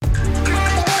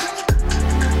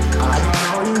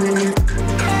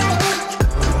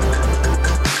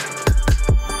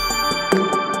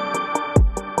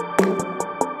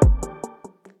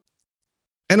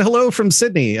And hello from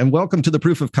Sydney, and welcome to the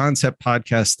Proof of Concept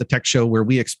podcast, the tech show where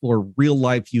we explore real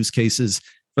life use cases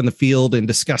from the field and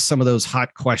discuss some of those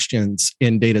hot questions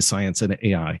in data science and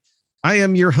AI. I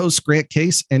am your host, Grant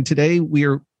Case, and today we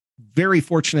are very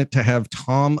fortunate to have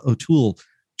Tom O'Toole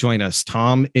join us.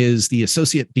 Tom is the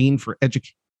Associate Dean for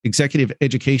Executive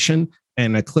Education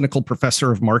and a clinical professor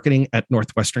of marketing at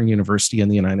Northwestern University in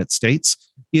the United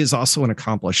States. He is also an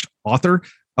accomplished author,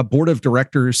 a board of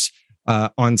directors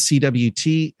on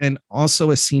CWT, and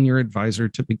also a senior advisor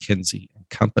to McKinsey and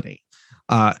Company.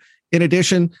 In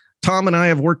addition, Tom and I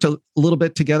have worked a little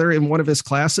bit together in one of his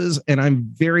classes, and I'm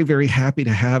very, very happy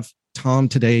to have Tom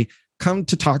today come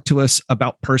to talk to us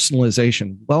about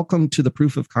personalization. Welcome to the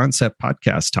Proof of Concept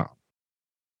podcast, Tom.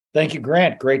 Thank you,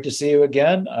 Grant. Great to see you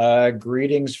again.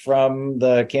 Greetings from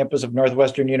the campus of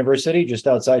Northwestern University, just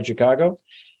outside Chicago,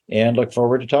 and look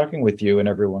forward to talking with you and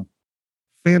everyone.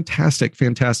 Fantastic.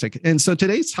 And so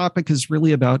today's topic is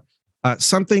really about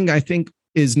something I think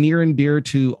is near and dear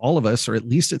to all of us, or at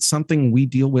least it's something we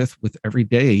deal with every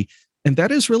day. And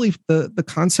that is really the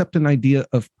concept and idea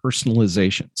of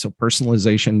personalization. So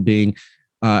personalization being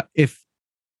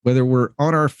whether we're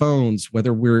on our phones,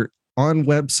 whether we're on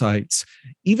websites,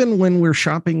 even when we're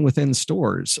shopping within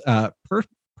stores,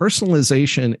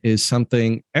 personalization is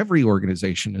something every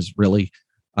organization is really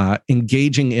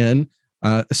engaging in.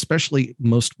 Especially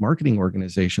most marketing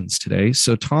organizations today.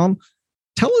 So, Tom,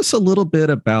 tell us a little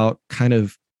bit about kind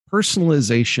of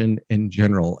personalization in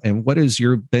general, and what has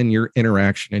been your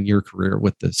interaction in your career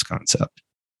with this concept?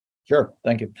 Sure,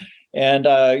 thank you. And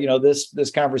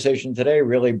this conversation today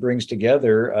really brings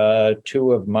together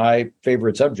two of my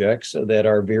favorite subjects that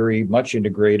are very much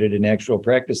integrated in actual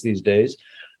practice these days,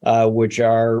 which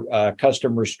are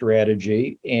customer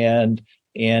strategy and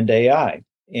AI.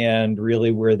 And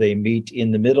really where they meet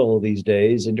in the middle these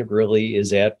days integrally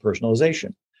is at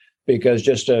personalization. Because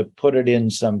just to put it in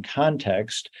some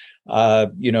context,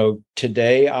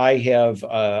 today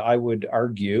I would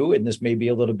argue, and this may be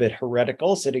a little bit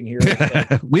heretical sitting here.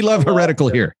 We love heretical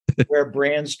here. Where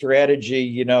brand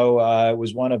strategy,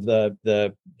 was one of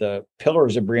the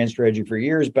pillars of brand strategy for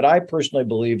years. But I personally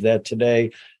believe that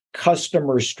today,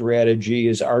 customer strategy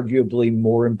is arguably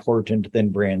more important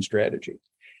than brand strategy.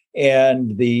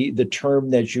 And the term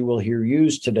that you will hear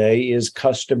used today is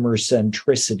customer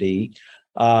centricity,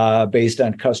 based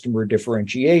on customer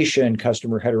differentiation,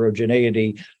 customer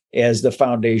heterogeneity as the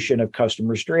foundation of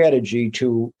customer strategy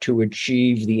to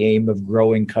achieve the aim of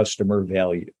growing customer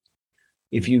value.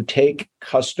 If you take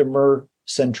customer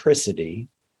centricity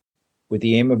with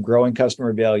the aim of growing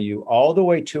customer value all the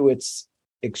way to its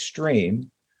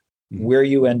extreme, where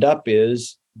you end up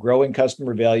is growing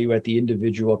customer value at the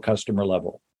individual customer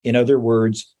level. In other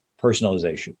words,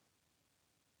 personalization.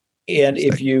 And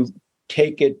if you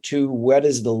take it to what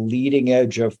is the leading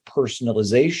edge of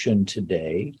personalization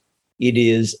today, it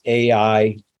is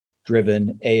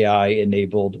AI-driven,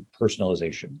 AI-enabled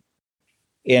personalization.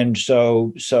 And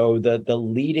so the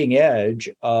leading edge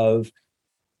of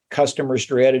customer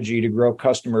strategy to grow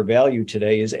customer value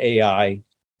today is AI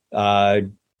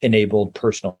enabled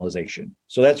personalization.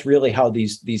 So that's really how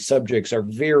these subjects are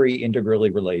very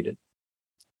integrally related.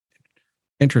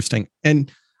 Interesting.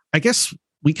 And I guess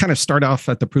we kind of start off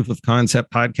at the Proof of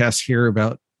Concept podcast here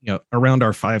about, around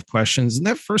our 5 questions. And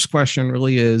that first question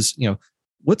really is,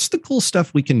 what's the cool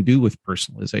stuff we can do with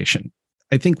personalization?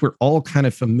 I think we're all kind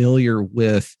of familiar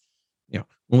with,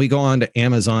 when we go on to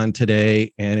Amazon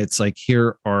today and it's like,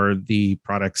 here are the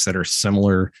products that are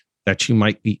similar that you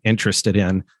might be interested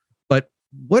in. But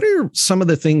what are some of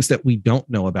the things that we don't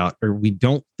know about, or we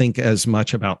don't think as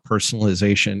much about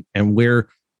personalization, and where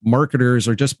marketers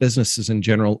or just businesses in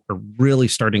general are really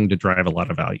starting to drive a lot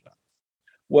of value?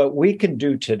 What we can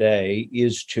do today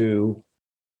is to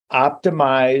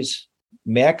optimize,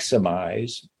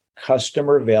 maximize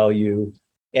customer value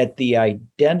at the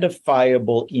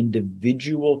identifiable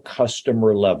individual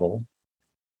customer level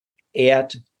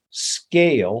at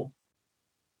scale,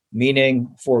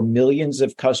 meaning for millions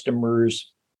of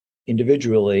customers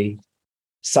individually,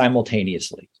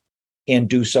 simultaneously, and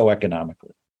do so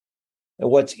economically.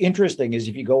 What's interesting is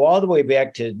if you go all the way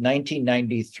back to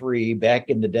 1993, back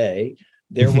in the day,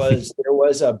 there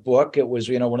was a book. It was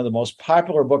one of the most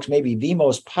popular books, maybe the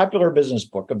most popular business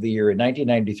book of the year in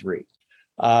 1993,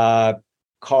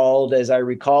 called, as I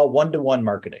recall, One-to-One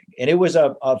Marketing. And it was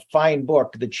a fine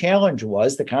book. The challenge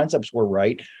was, the concepts were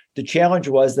right. The challenge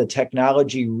was the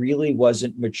technology really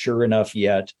wasn't mature enough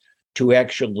yet to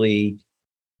actually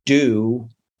operationalize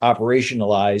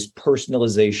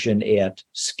personalization at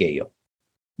scale.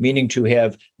 Meaning to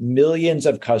have millions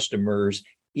of customers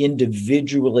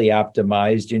individually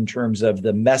optimized in terms of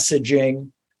the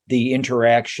messaging, the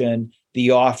interaction,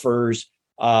 the offers,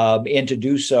 and to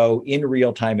do so in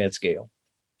real time at scale.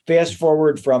 Fast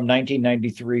forward from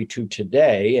 1993 to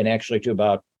today, and actually to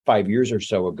about 5 years or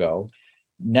so ago,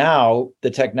 now the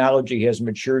technology has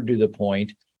matured to the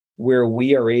point where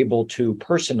we are able to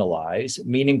personalize,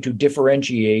 meaning to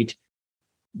differentiate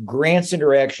Grant's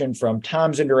interaction from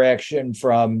Tom's interaction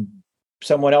from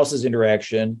someone else's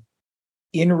interaction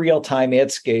in real time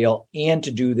at scale, and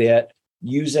to do that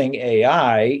using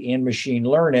AI and machine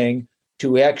learning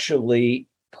to actually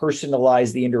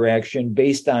personalize the interaction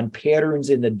based on patterns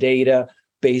in the data,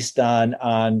 based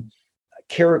on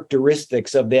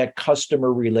characteristics of that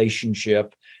customer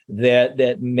relationship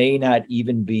that may not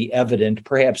even be evident,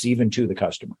 perhaps even to the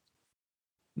customer.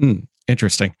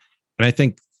 Interesting. And I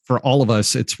think for all of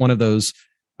us, it's one of those,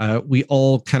 we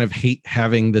all kind of hate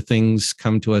having the things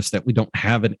come to us that we don't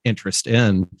have an interest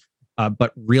in.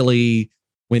 But really,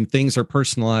 when things are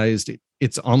personalized,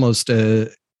 it's almost an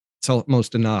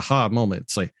aha moment.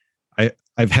 It's like,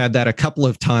 I've had that a couple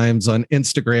of times on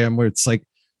Instagram where it's like,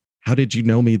 how did you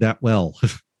know me that well?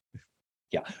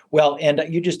 Yeah. Well, and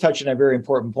you just touched on a very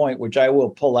important point, which I will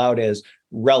pull out as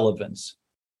relevance.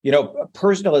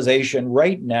 Personalization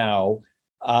right now,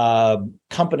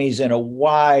 companies in a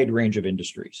wide range of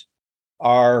industries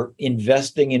are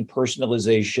investing in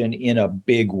personalization in a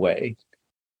big way,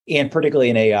 and particularly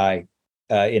in AI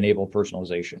enabled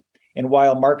personalization. And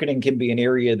while marketing can be an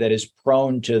area that is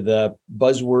prone to the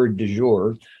buzzword du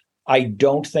jour, I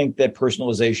don't think that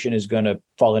personalization is going to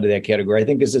fall into that category. I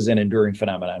think this is an enduring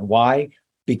phenomenon. Why?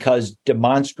 Because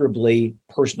demonstrably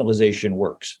personalization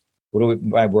works.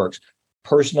 Why works?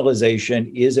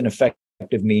 Personalization is an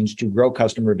effective means to grow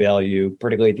customer value,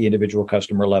 particularly at the individual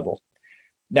customer level.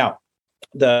 Now,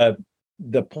 the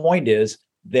point is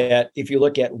that if you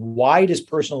look at why does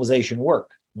personalization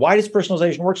work? Why does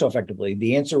personalization work so effectively?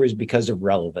 The answer is because of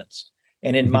relevance.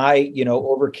 And in my,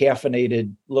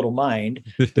 over-caffeinated little mind,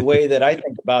 the way that I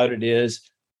think about it is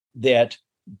that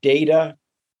data,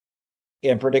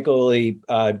 and particularly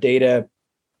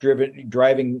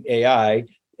driving AI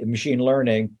and machine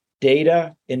learning,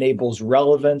 data enables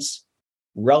relevance.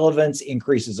 Relevance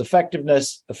increases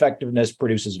effectiveness. Effectiveness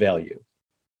produces value.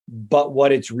 But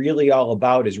what it's really all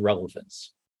about is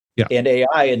relevance. Yeah. And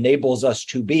AI enables us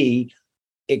to be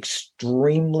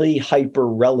extremely hyper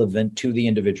relevant to the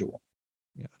individual.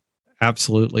 Yeah,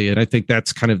 absolutely. And I think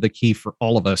that's kind of the key for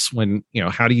all of us when,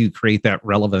 how do you create that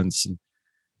relevance? And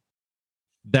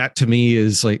that to me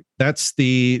is like, that's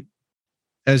the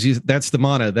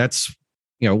mana. That's,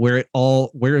 where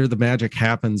the magic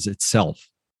happens itself.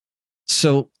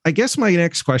 So I guess my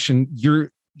next question,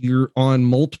 you're on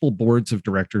multiple boards of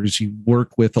directors. You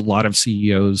work with a lot of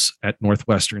CEOs at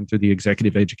Northwestern through the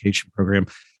executive education program.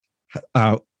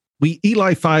 We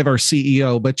Eli 5 our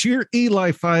CEO, but you're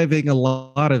Eli 5ing a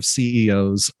lot of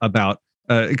CEOs about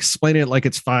explaining it like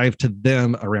it's 5 to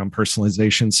them around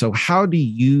personalization. So how do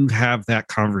you have that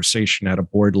conversation at a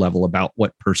board level about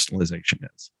what personalization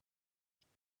is?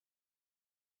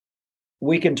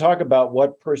 We can talk about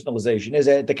what personalization is.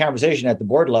 At the conversation at the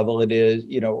board level, it is,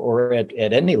 or at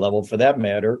any level for that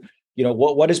matter,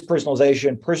 what is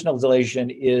personalization?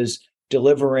 Personalization is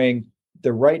delivering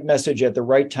the right message at the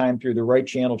right time through the right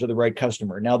channel to the right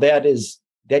customer. Now that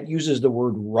uses the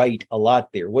word right a lot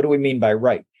there. What do we mean by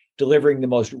right? Delivering the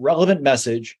most relevant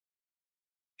message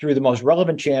through the most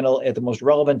relevant channel at the most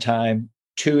relevant time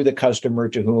to the customer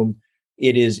to whom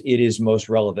it is most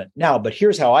relevant. Now, but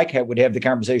here's how I would have the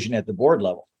conversation at the board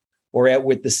level or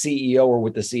with the CEO or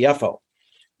with the CFO.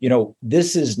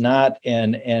 This is not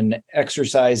an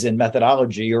exercise in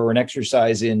methodology or an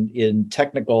exercise in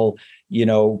technical,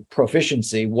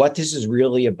 proficiency. What this is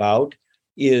really about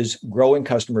is growing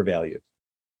customer value.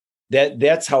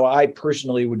 That's how I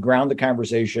personally would ground the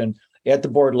conversation at the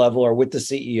board level or with the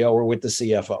CEO or with the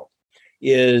CFO,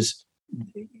 is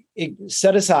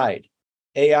set aside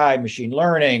AI, machine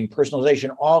learning,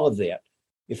 personalization, all of that.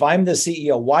 If I'm the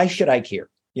CEO, why should I care?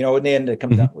 In the end, it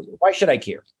comes down, why should I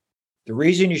care? The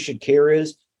reason you should care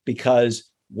is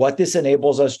because what this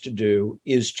enables us to do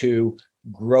is to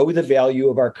grow the value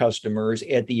of our customers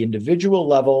at the individual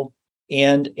level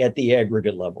and at the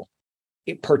aggregate level.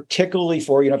 Particularly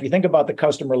for, if you think about the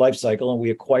customer life cycle and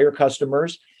we acquire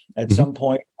customers, at some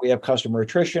point we have customer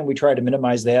attrition, we try to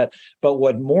minimize that. But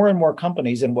what more and more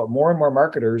companies and what more and more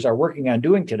marketers are working on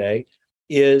doing today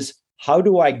is how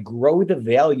do I grow the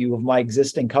value of my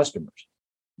existing customers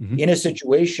in a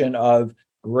situation of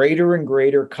greater and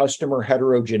greater customer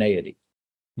heterogeneity.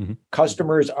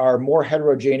 Customers are more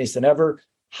heterogeneous than ever.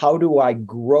 How do I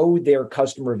grow their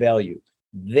customer value?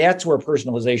 That's where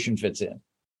personalization fits in.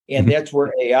 And that's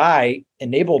where AI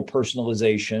enabled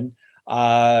personalization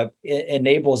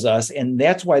enables us. And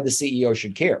that's why the CEO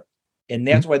should care. And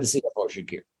that's why the CFO should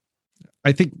care.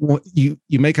 I think you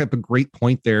make up a great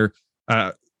point there,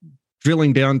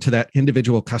 drilling down to that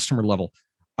individual customer level.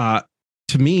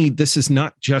 To me, this is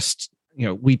not just,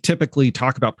 we typically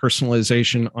talk about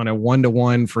personalization on a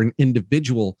one-to-one for an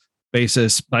individual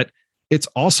basis, but it's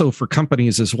also for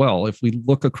companies as well. If we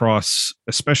look across,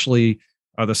 especially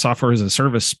the software as a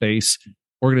service space,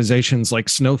 organizations like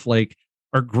Snowflake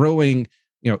are growing.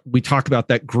 We talk about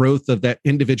that growth of that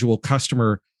individual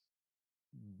customer.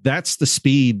 That's the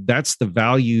speed, that's the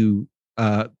value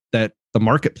that the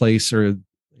marketplace or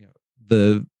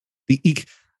the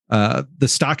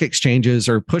stock exchanges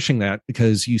are pushing that,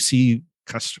 because you see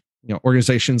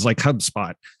organizations like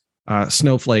HubSpot,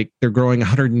 Snowflake, they're growing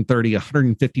 130,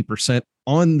 150%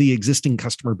 on the existing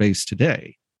customer base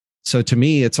today. So to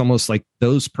me, it's almost like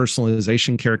those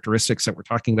personalization characteristics that we're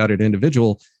talking about at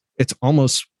individual, it's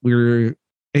almost we're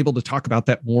able to talk about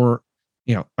that more,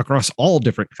 across all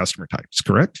different customer types,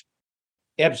 correct?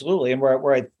 Absolutely. And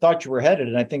where I thought you were headed,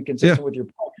 and I think consistent with your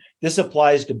point, this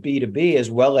applies to B2B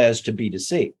as well as to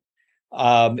B2C.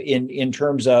 In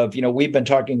terms of, we've been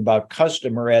talking about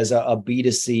customer as a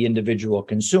B2C individual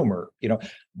consumer,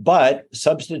 but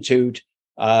substitute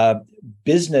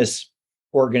business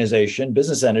organization,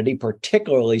 business entity,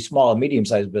 particularly small and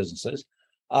medium-sized businesses,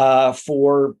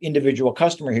 for individual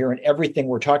customer here, and everything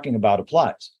we're talking about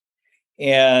applies.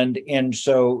 And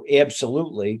so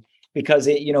absolutely, because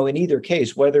in either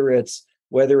case, whether it's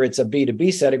a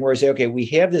B2B setting where I say, okay, we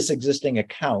have this existing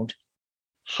account,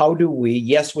 how do we,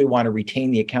 yes, we want to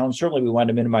retain the account, certainly we want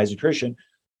to minimize attrition,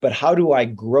 but how do I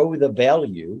grow the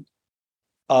value?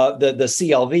 The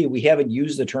CLV, we haven't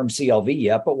used the term CLV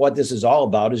yet, but what this is all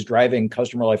about is driving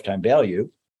customer lifetime value.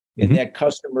 And that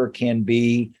customer can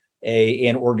be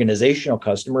an organizational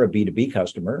customer, a B2B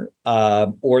customer,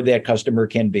 or that customer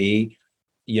can be,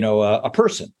 a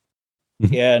person.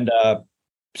 And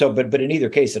but in either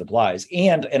case, it applies.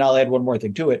 And I'll add one more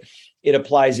thing to it. It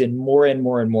applies in more and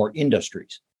more and more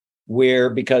industries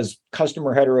because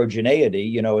customer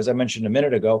heterogeneity, as I mentioned a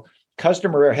minute ago,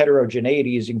 customer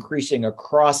heterogeneity is increasing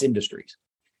across industries.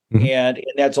 And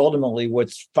that's ultimately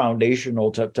what's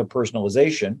foundational to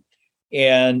personalization.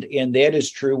 And that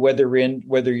is true whether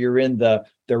you're in the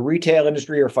retail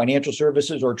industry or financial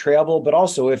services or travel, but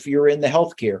also if you're in the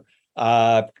healthcare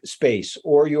space,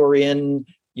 or you're in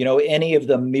any of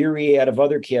the myriad of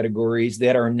other categories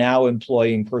that are now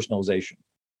employing personalization.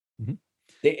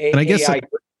 The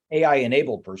AI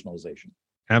enabled personalization.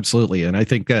 Absolutely. And I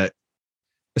think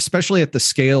especially at the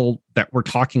scale that we're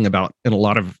talking about in a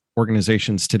lot of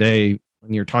organizations today,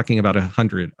 when you're talking about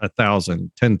 100,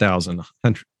 1,000, 10,000,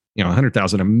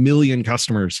 100,000, 1 million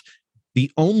customers,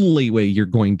 the only way you're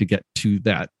going to get to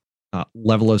that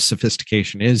level of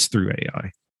sophistication is through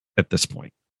AI at this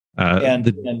point.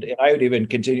 And I would even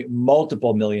continue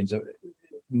multi-millions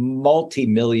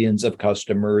of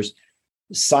customers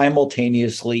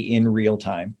simultaneously in real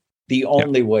time. The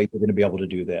only way you're going to be able to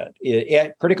do that,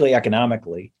 particularly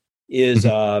economically, is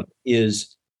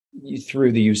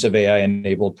through the use of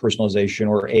AI-enabled personalization,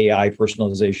 or AI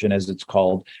personalization, as it's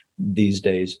called these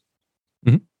days.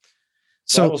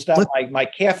 So I will stop my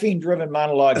caffeine-driven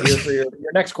monologue here for your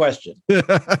next question.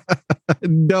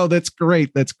 No, that's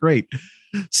great. That's great.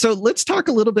 So let's talk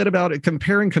a little bit about it,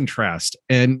 compare and contrast.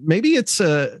 And maybe it's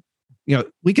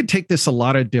we could take this a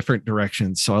lot of different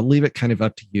directions. So I'll leave it kind of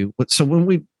up to you. So when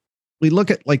we look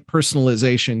at like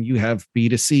personalization, you have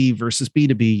B2C versus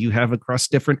B2B, you have across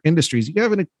different industries, you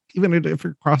have even a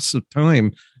different process of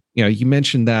time. You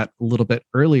mentioned that a little bit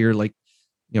earlier, like,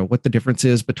 what the difference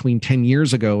is between 10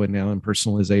 years ago and now in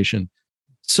personalization.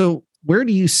 So where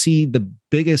do you see the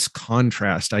biggest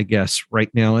contrast, I guess, right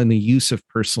now in the use of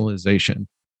personalization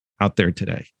out there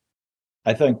today?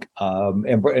 I think,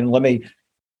 and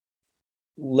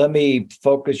let me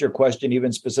focus your question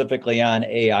even specifically on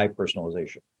AI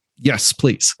personalization. Yes,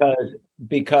 please.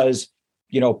 Because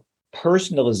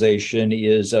personalization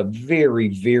is a very,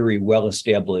 very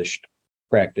well-established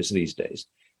practice these days.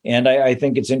 And I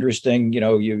think it's interesting,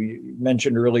 you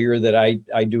mentioned earlier that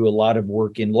I do a lot of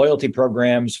work in loyalty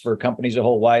programs for companies, a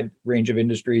whole wide range of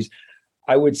industries.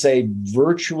 I would say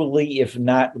virtually, if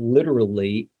not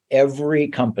literally, every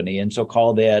company, and so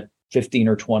call that 15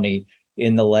 or 20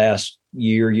 in the last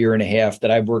year and a half that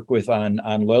I've worked with on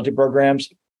loyalty programs,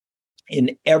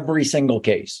 in every single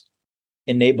case,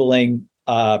 enabling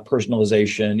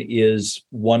personalization is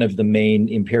one of the main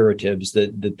imperatives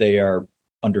that they are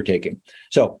undertaking.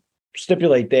 So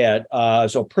stipulate that.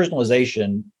 So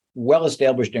personalization, well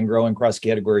established and growing across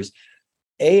categories.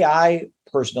 AI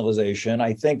personalization,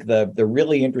 I think the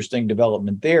really interesting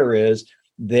development there is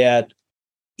that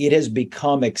it has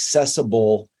become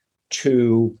accessible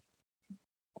to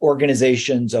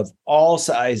organizations of all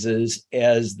sizes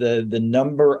as the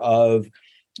number of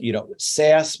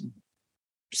SaaS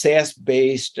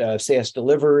based, SaaS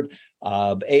delivered,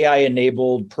 AI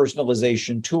enabled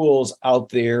personalization tools out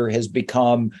there has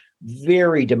become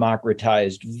very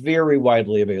democratized, very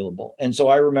widely available. And so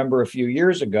I remember a few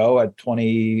years ago at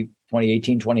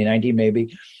 2018, 2019,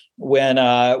 maybe, when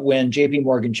JP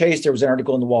Morgan Chase, there was an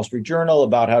article in the Wall Street Journal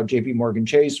about how JP Morgan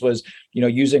Chase was,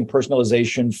 using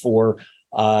personalization for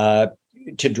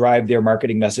to drive their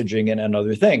marketing messaging and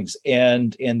other things.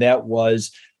 And that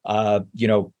was,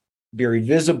 very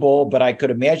visible, but I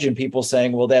could imagine people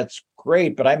saying, well, that's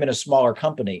great, but I'm in a smaller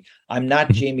company. I'm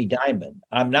not Jamie Dimon.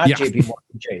 I'm not JP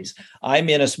Morgan Chase. I'm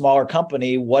in a smaller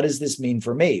company. What does this mean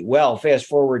for me? Well, fast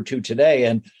forward to today,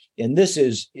 and this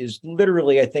is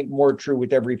literally, I think, more true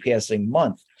with every passing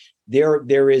month.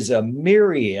 There is a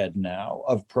myriad now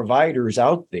of providers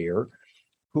out there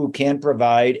who can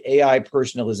provide AI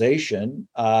personalization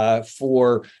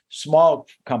for small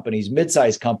companies,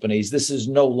 mid-sized companies. This is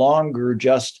no longer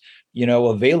just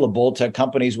available to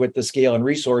companies with the scale and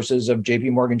resources of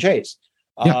JP Morgan Chase.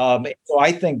 So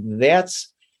I think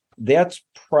that's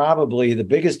probably the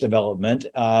biggest development,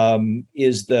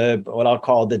 is what I'll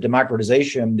call the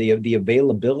democratization, the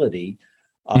availability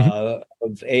of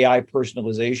AI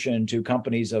personalization to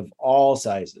companies of all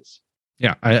sizes.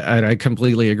 Yeah, I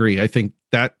completely agree. I think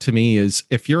that to me is,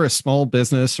 if you're a small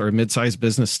business or a mid-sized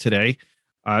business today,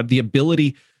 the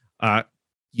ability,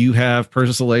 you have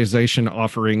personalization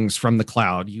offerings from the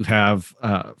cloud. You have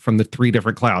from the 3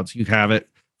 different clouds. You have it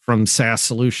from SaaS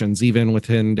solutions. Even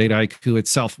within Dataiku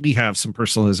itself, we have some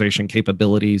personalization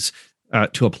capabilities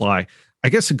to apply. I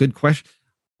guess a good question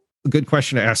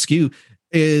to ask you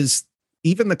is,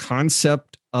 even the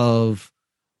concept of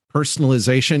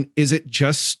personalization,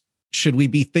 should we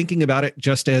be thinking about it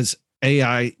just as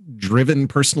AI-driven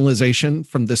personalization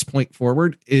from this point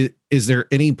forward? Is there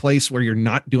any place where you're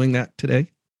not doing that today?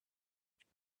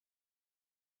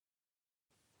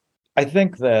 I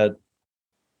think that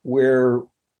we're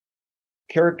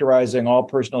characterizing all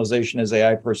personalization as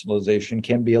AI personalization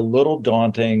can be a little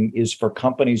daunting, is for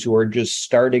companies who are just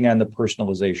starting on the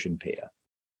personalization path,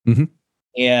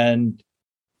 and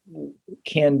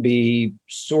can be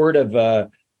sort of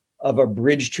a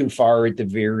bridge too far at the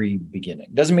very beginning.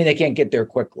 Doesn't mean they can't get there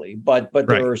quickly, but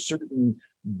there are certain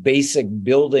basic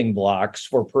building blocks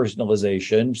for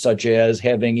personalization, such as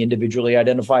having individually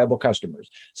identifiable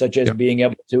customers, such as being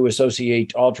able to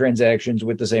associate all transactions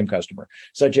with the same customer,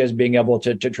 such as being able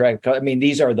to track. I mean,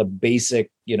 these are the basic,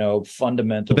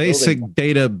 fundamental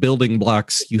data building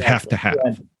blocks you have to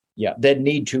have. That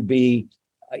need to be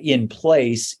in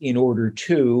place in order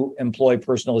to employ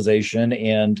personalization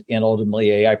and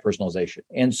ultimately AI personalization.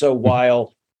 And so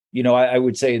while I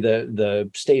would say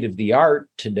the state of the art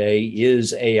today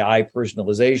is AI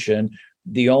personalization,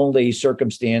 the only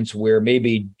circumstance where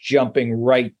maybe jumping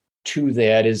right to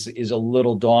that is a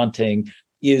little daunting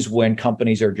is when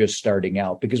companies are just starting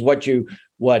out. Because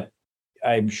what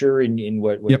I'm sure in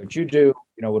what you do,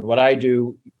 what I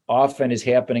do, often is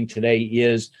happening today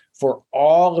is, for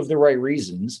all of the right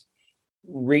reasons,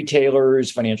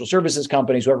 retailers, financial services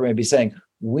companies, whoever may be saying,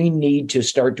 we need to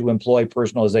start to employ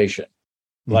personalization.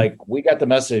 Like, we got the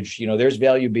message, there's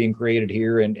value being created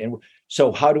here. And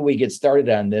so how do we get started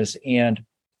on this? And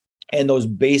those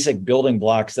basic building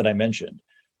blocks that I mentioned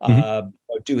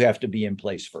do have to be in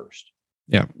place first.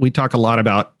 Yeah. We talk a lot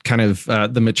about kind of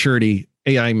the maturity,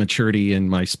 AI maturity in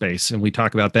my space. And we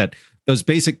talk about those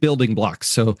basic building blocks.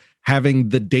 So having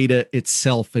the data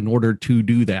itself in order to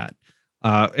do that.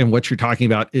 And what you're talking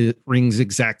about, it rings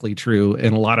exactly true.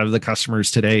 And a lot of the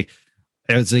customers today,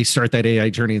 as they start that AI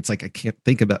journey, it's like, I can't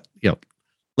think about,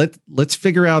 let's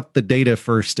figure out the data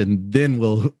first, and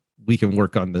then we can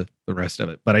work on the rest of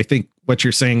it. But I think what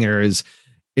you're saying there is,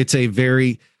 it's a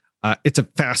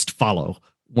fast follow.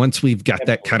 Once we've got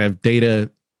that kind of data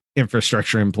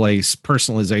infrastructure in place,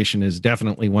 personalization is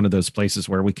definitely one of those places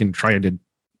where we can try to,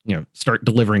 start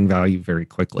delivering value very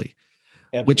quickly.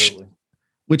 Absolutely.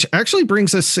 Which actually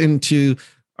brings us into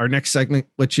our next segment,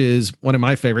 which is one of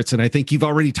my favorites. And I think you've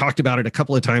already talked about it a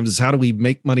couple of times, is how do we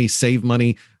make money, save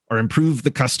money, or improve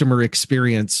the customer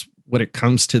experience when it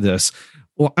comes to this?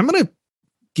 Well, I'm going to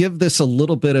give this a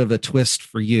little bit of a twist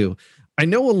for you. I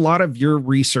know a lot of your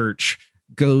research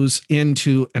goes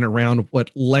into and around what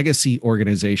legacy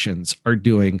organizations are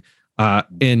doing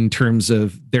in terms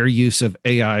of their use of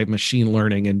AI, machine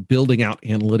learning, and building out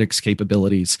analytics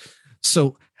capabilities.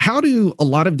 So how do a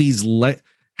lot of these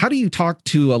how do you talk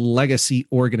to a legacy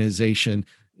organization?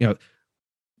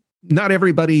 Not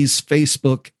everybody's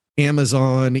Facebook,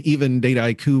 Amazon, even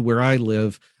Dataiku where I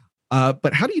live.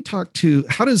 But how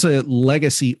does a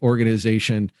legacy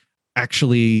organization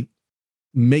actually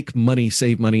make money,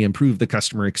 save money, improve the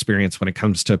customer experience when it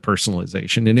comes to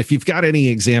personalization? And if you've got any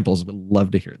examples, we'd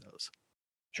love to hear those.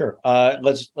 Sure.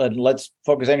 Let's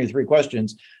focus on your three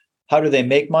questions. How do they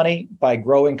make money? By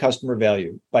growing customer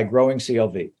value, by growing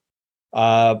CLV.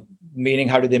 Meaning,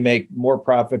 how do they make more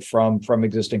profit from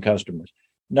existing customers?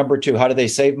 Number two, how do they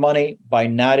save money? By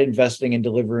not investing in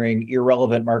delivering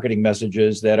irrelevant marketing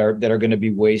messages that are going to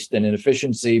be waste and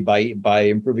inefficiency, by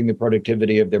improving the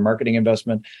productivity of their marketing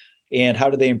investment. And how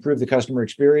do they improve the customer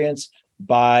experience?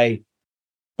 By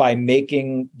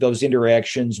making those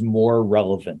interactions more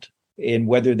relevant. And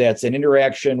whether that's an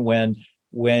interaction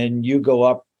when you go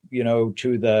up,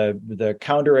 to the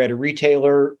counter at a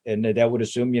retailer, and that would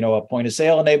assume, a point of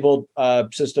sale enabled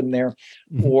system there,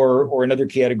 or in other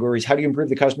categories, how do you improve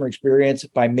the customer experience?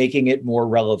 By making it more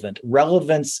relevant.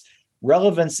 Relevance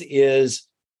is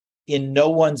in no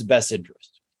one's best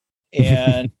interest,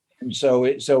 and so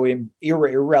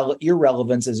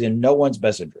irrelevance is in no one's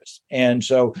best interest, and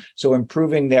so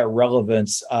improving that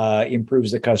relevance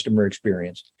improves the customer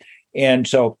experience, and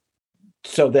so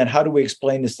then how do we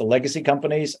explain this to legacy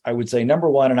companies? I would say number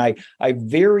one, and I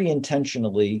very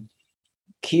intentionally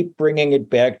keep bringing it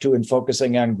back to and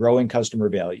focusing on growing customer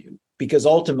value, because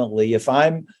ultimately, if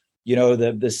I'm, the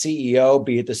CEO,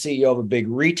 be it the CEO of a big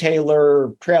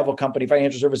retailer, travel company,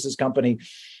 financial services company,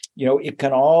 it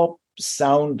can all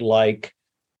sound like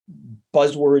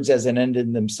buzzwords as an end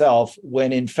in themselves,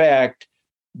 when in fact,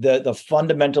 the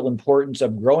fundamental importance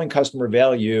of growing customer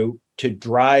value to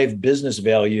drive business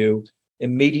value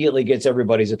immediately gets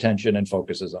everybody's attention and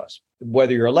focuses us,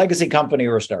 whether you're a legacy company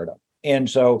or a startup. And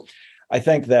so I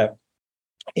think that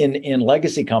in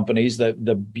legacy companies, the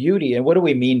beauty, and what do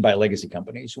we mean by legacy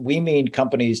companies? We mean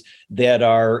companies that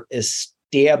are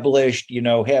established,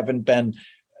 haven't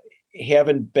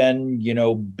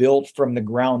been built from the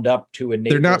ground up to enable.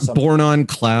 They're not born on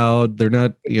cloud. They're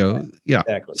not, yeah.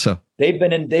 Exactly. So they've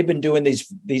been doing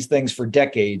these things for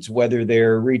decades, whether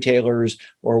they're retailers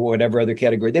or whatever other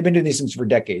category. They've been doing these things for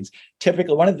decades.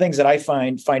 Typically, one of the things that I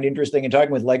find interesting in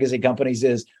talking with legacy companies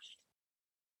is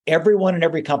everyone in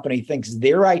every company thinks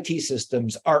their IT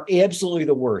systems are absolutely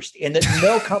the worst, and that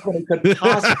no company could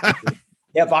possibly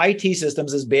have IT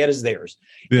systems as bad as theirs.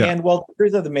 Yeah. And well, the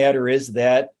truth of the matter is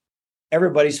that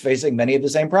everybody's facing many of the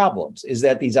same problems, is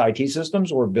that these IT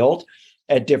systems were built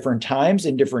at different times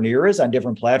in different eras on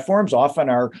different platforms, often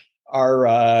are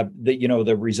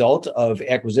the result of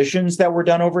acquisitions that were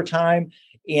done over time.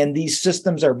 And these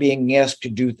systems are being asked to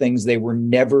do things they were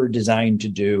never designed to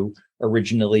do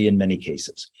originally in many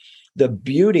cases. The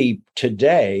beauty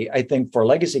today, I think, for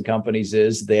legacy companies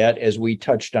is that, as we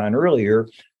touched on earlier,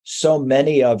 so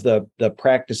many of the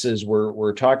practices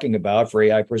we're talking about for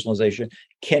AI personalization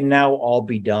can now all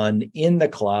be done in the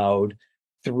cloud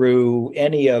through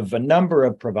any of a number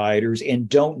of providers and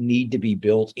don't need to be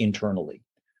built internally,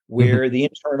 where the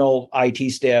internal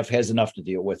IT staff has enough to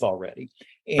deal with already.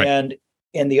 And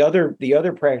the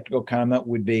other practical comment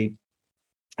would be,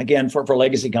 again, for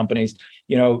legacy companies,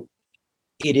 it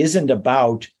isn't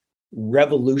about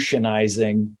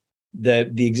revolutionizing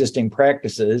the existing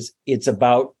practices. It's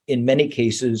about, in many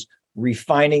cases,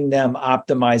 refining them,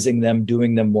 optimizing them,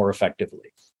 doing them more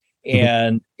effectively.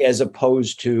 And as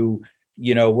opposed to,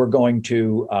 we're going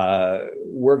to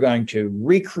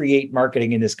recreate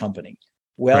marketing in this company.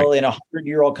 Well, in a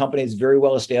 100-year-old company, it's very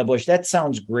well established. That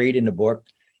sounds great in a book.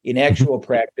 In actual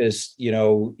practice,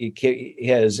 it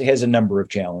has a number of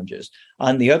challenges.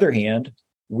 On the other hand,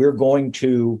 we're going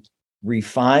to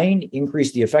refine,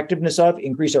 increase the effectiveness of,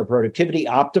 increase our productivity,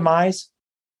 optimize,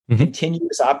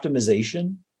 continuous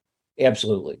optimization.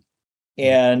 Absolutely.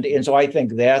 And so I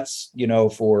think that's,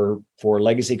 for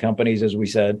legacy companies, as we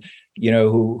said,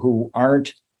 who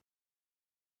aren't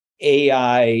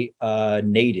AI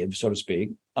native, so to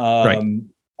speak. I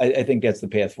think that's the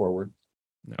path forward.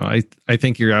 No, I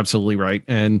think you're absolutely right.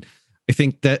 And I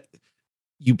think that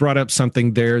you brought up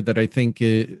something there that I think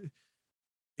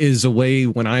is a way,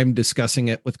 when I'm discussing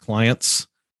it with clients,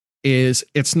 is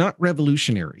it's not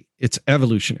revolutionary, it's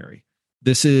evolutionary.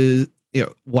 This is,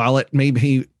 while it may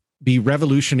be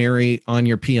revolutionary on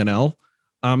your P&L,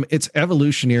 it's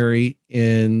evolutionary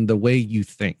in the way you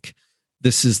think.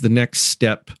 This is the next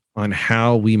step on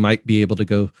how we might be able to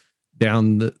go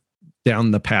down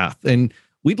the path. And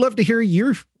we'd love to hear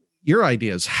your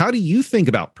ideas. How do you think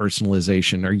about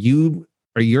personalization?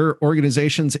 Are your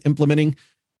organizations implementing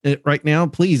it right now?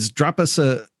 Please drop us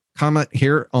a comment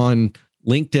here on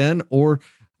LinkedIn, or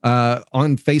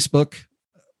on Facebook,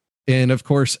 and of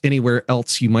course, anywhere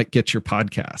else you might get your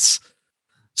podcasts.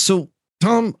 So,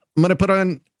 Tom, I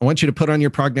want you to put on your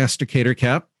prognosticator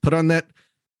cap, put on that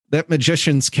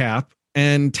magician's cap,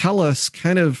 and tell us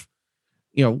kind of,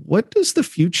 what does the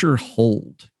future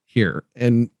hold here?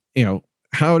 And,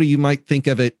 how do you might think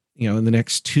of it, in the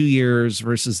next 2 years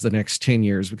versus the next 10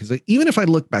 years? Because even if I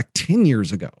look back 10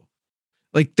 years ago,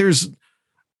 like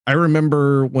I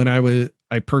remember when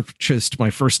I purchased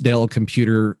my first Dell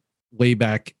computer way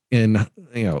back in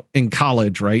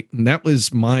college, right? And that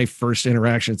was my first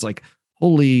interaction. It's like,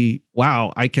 holy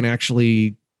wow, I can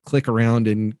actually click around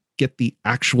and get the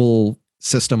actual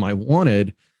system I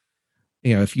wanted.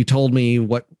 If you told me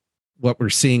what we're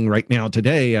seeing right now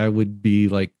today, I would be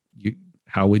like,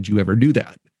 how would you ever do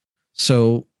that?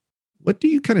 So what do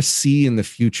you kind of see in the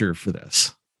future for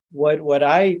this? What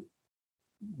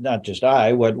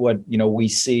we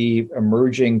see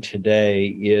emerging today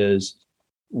is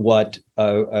what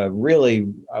I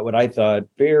thought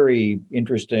very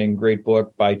interesting, great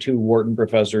book by two Wharton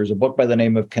professors, a book by the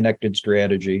name of Connected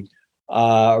Strategy,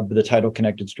 the title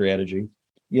Connected Strategy,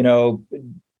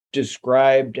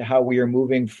 described how we are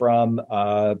moving from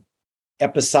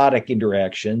episodic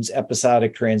interactions,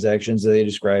 episodic transactions, they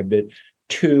described it,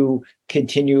 to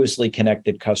continuously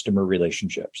connected customer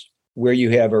relationships, where you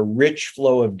have a rich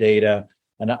flow of data,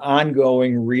 an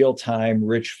ongoing real-time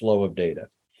rich flow of data.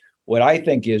 What I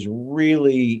think is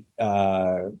really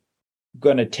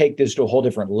going to take this to a whole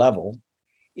different level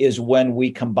is when we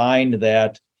combine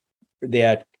that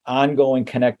ongoing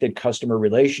connected customer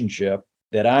relationship,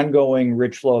 that ongoing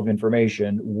rich flow of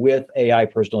information with AI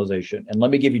personalization. And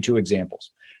let me give you two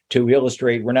examples to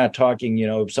illustrate. We're not talking,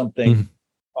 something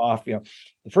off. The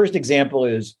first example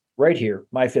is right here,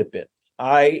 my Fitbit.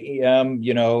 I am,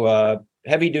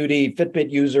 heavy duty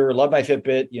Fitbit user, love my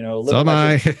Fitbit,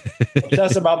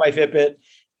 obsess about my Fitbit.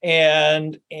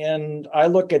 And I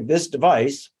look at this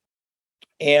device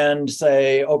and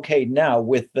say, okay, now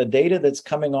with the data that's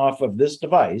coming off of this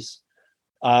device,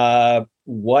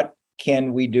 what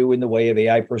can we do in the way of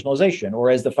AI personalization?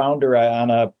 Or as the founder on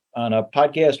a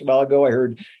podcast a while ago, I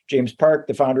heard James Park,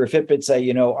 the founder of Fitbit,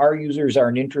 say, our users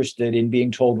aren't interested in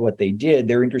being told what they did.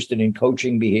 They're interested in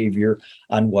coaching behavior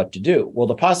on what to do. Well,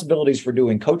 the possibilities for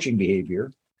doing coaching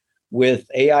behavior with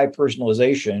AI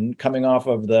personalization coming off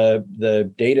of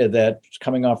the data that's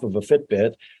coming off of a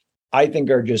Fitbit, I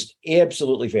think are just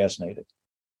absolutely fascinating,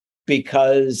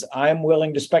 because I'm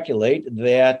willing to speculate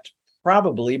that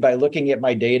probably by looking at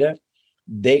my data,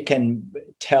 they can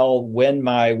tell when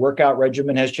my workout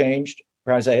regimen has changed.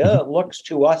 Probably say, it looks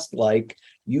to us like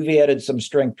you've added some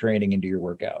strength training into your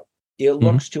workout. It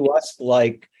looks to us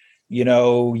like,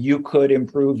 you could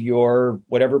improve your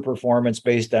whatever performance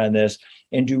based on this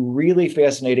and do really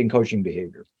fascinating coaching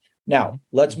behavior. Now,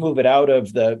 let's move it out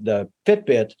of the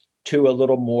Fitbit to a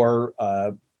little more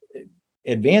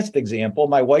advanced example.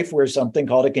 My wife wears something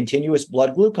called a continuous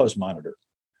blood glucose monitor,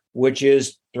 which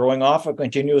is throwing off a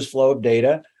continuous flow of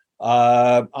data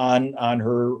on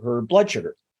her blood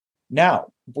sugar.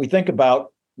 Now, if we think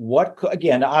about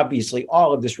again, obviously,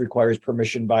 all of this requires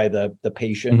permission by the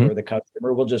patient or the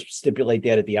customer. We'll just stipulate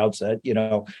that at the outset.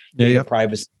 Data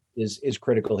privacy is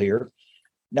critical here.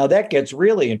 Now, that gets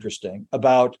really interesting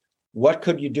about what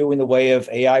could you do in the way of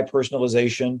AI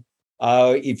personalization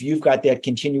if you've got that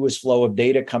continuous flow of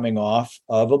data coming off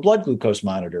of a blood glucose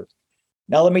monitor.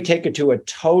 Now, let me take it to a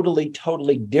totally,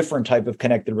 totally different type of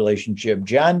connected relationship.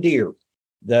 John Deere,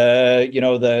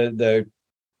 the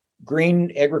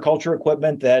green agriculture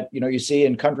equipment that, you see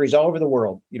in countries all over the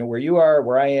world, where you are,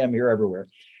 where I am, here, everywhere.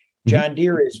 John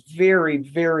Deere is very,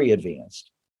 very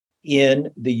advanced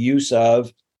in the use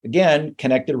of, again,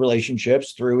 connected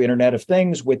relationships through Internet of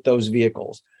Things with those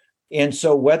vehicles. And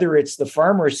so whether it's the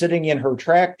farmer sitting in her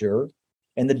tractor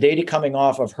and the data coming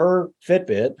off of her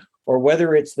Fitbit, or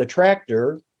whether it's the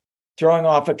tractor throwing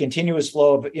off a continuous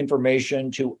flow of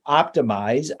information to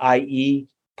optimize, i.e.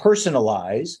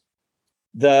 personalize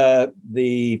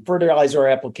the fertilizer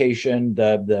application,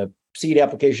 the seed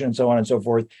application, and so on and so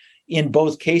forth. In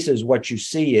both cases, what you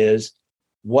see is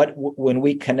when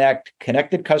we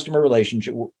connected customer relationships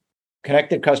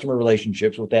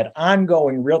with that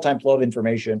ongoing real-time flow of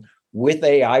information with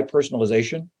AI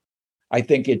personalization, I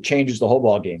think it changes the whole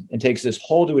ballgame and takes this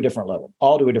all to a different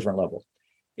level.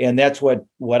 And that's what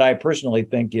I personally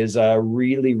think is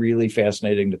really, really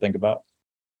fascinating to think about.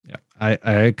 Yeah,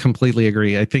 I completely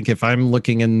agree. I think if I'm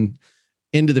looking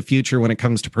into the future when it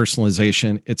comes to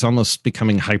personalization, it's almost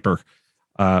becoming hyper,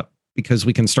 because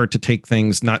we can start to take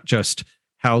things, not just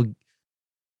how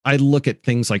I look at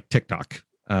things like TikTok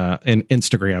and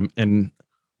Instagram, and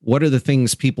what are the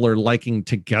things people are liking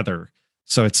together.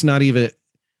 So it's not even,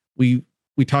 we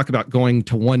talk about going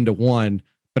to one,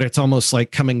 but it's almost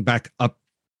like coming back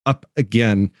up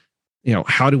again.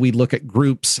 How do we look at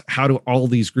groups? How do all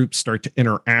these groups start to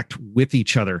interact with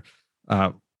each other?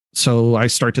 So I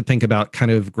start to think about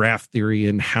kind of graph theory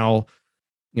and how,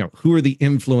 who are the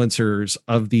influencers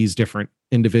of these different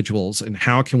individuals, and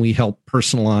how can we help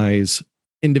personalize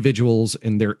individuals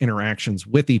and their interactions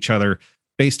with each other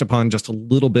based upon just a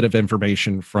little bit of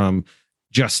information from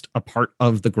just a part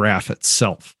of the graph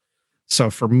itself. So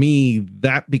for me,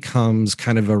 that becomes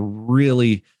kind of a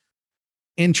really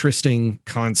interesting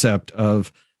concept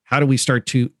of how do we start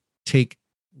to take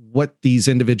what these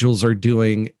individuals are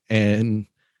doing and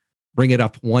bring it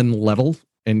up one level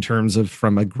in terms of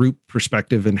from a group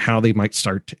perspective and how they might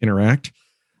start to interact.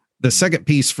 The second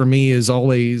piece for me is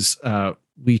always,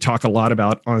 we talk a lot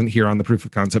about on here on the Proof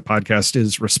of Concept podcast,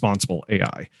 is responsible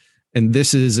AI. And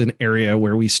this is an area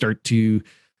where we start to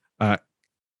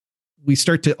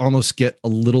almost get a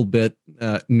little bit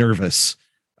nervous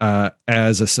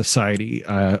as a society.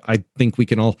 I think we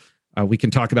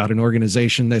can talk about an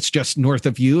organization that's just north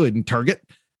of you in Target,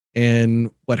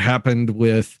 and what happened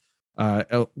with,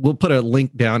 we'll put a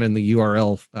link down in the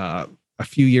URL. A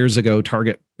few years ago,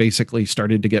 Target basically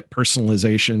started to get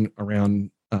personalization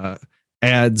around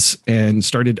ads and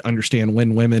started to understand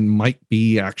when women might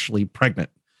be actually pregnant,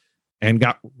 and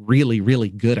got really, really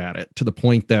good at it, to the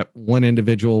point that one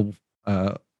individual,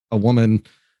 a woman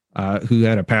who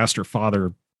had a pastor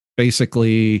father,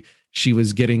 basically she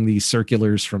was getting these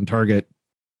circulars from Target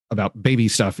about baby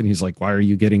stuff. And he's like, why are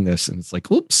you getting this? And it's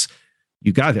like, oops,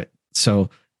 you got it. So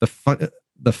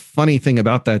the funny thing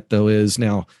about that, though, is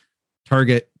now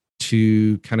Target,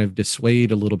 to kind of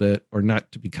dissuade a little bit, or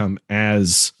not to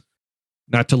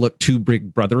look too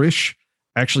big brotherish,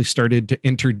 actually started to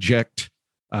interject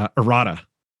errata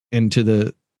into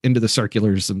the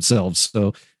circulars themselves.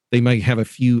 So they might have a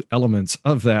few elements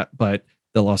of that, but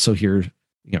they'll also hear,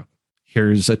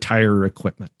 here's a tire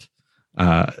equipment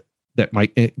that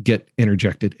might get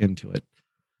interjected into it.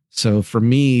 So for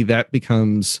me, that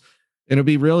becomes, and it'll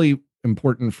be really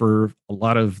important for a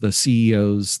lot of the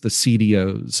CEOs, the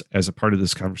CDOs, as a part of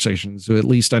this conversation, to at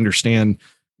least understand,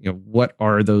 what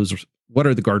are the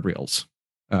guardrails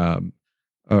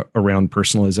around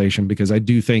personalization, because I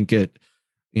do think it,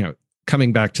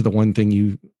 coming back to the one thing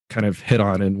you kind of hit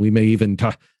on, and we may even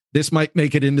talk, this might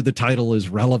make it into the title, is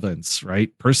relevance,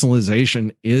 right?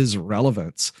 Personalization is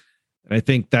relevance. And I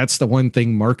think that's the one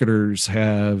thing marketers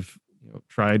have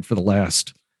tried for the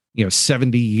last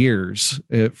 70 years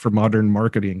for modern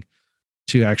marketing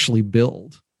to actually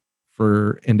build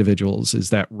for individuals,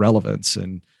 is that relevance.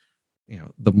 And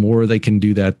the more they can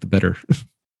do that, the better.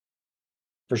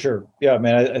 For sure. Yeah. I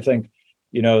mean, I think,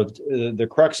 the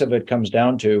crux of it comes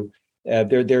down to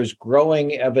there's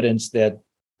growing evidence that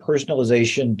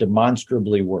personalization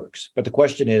demonstrably works. But the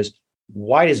question is,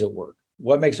 why does it work?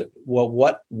 What makes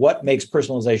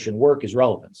personalization work is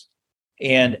relevance.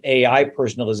 And AI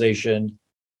personalization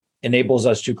enables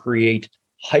us to create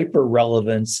hyper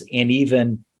relevance, and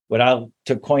even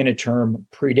to coin a term,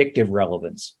 predictive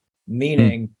relevance,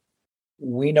 meaning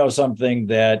we know something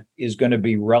that is going to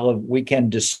be relevant. We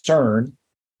can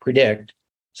predict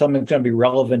something's going to be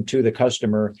relevant to the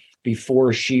customer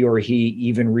before she or he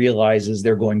even realizes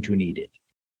they're going to need it.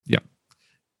 Yeah.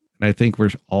 And I think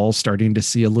we're all starting to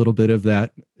see a little bit of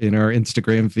that in our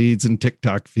Instagram feeds and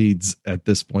TikTok feeds at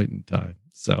this point in time.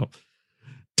 So,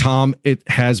 Tom, it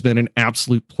has been an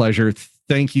absolute pleasure.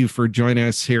 Thank you for joining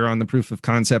us here on the Proof of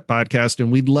Concept podcast.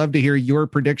 And we'd love to hear your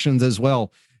predictions as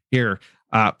well here.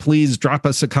 Please drop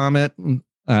us a comment,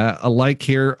 a like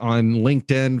here on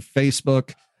LinkedIn,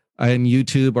 Facebook, and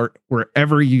YouTube, or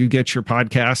wherever you get your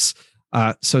podcasts.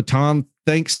 So, Tom,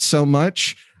 thanks so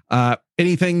much.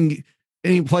 Any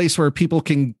place where people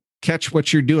can catch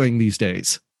what you're doing these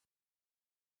days?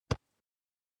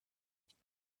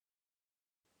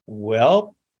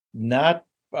 Well, not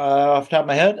off the top of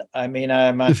my head. I mean,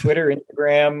 I'm on Twitter,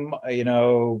 Instagram,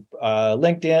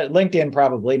 LinkedIn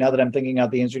probably, now that I'm thinking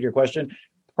out the answer to your question.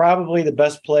 Probably the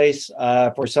best place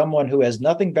for someone who has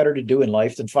nothing better to do in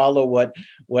life than follow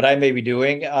what I may be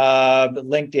doing.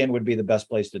 LinkedIn would be the best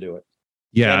place to do it.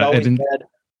 Yeah. And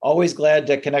always glad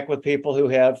to connect with people who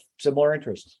have similar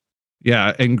interests.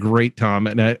 Yeah. And great, Tom.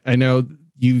 And I know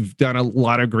you've done a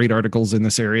lot of great articles in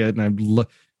this area, and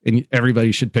and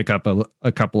everybody should pick up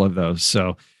a couple of those.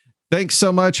 So thanks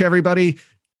so much, everybody.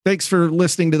 Thanks for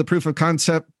listening to the Proof of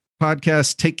Concept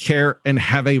podcast. Take care and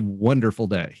have a wonderful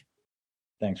day.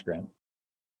 Thanks, Grant.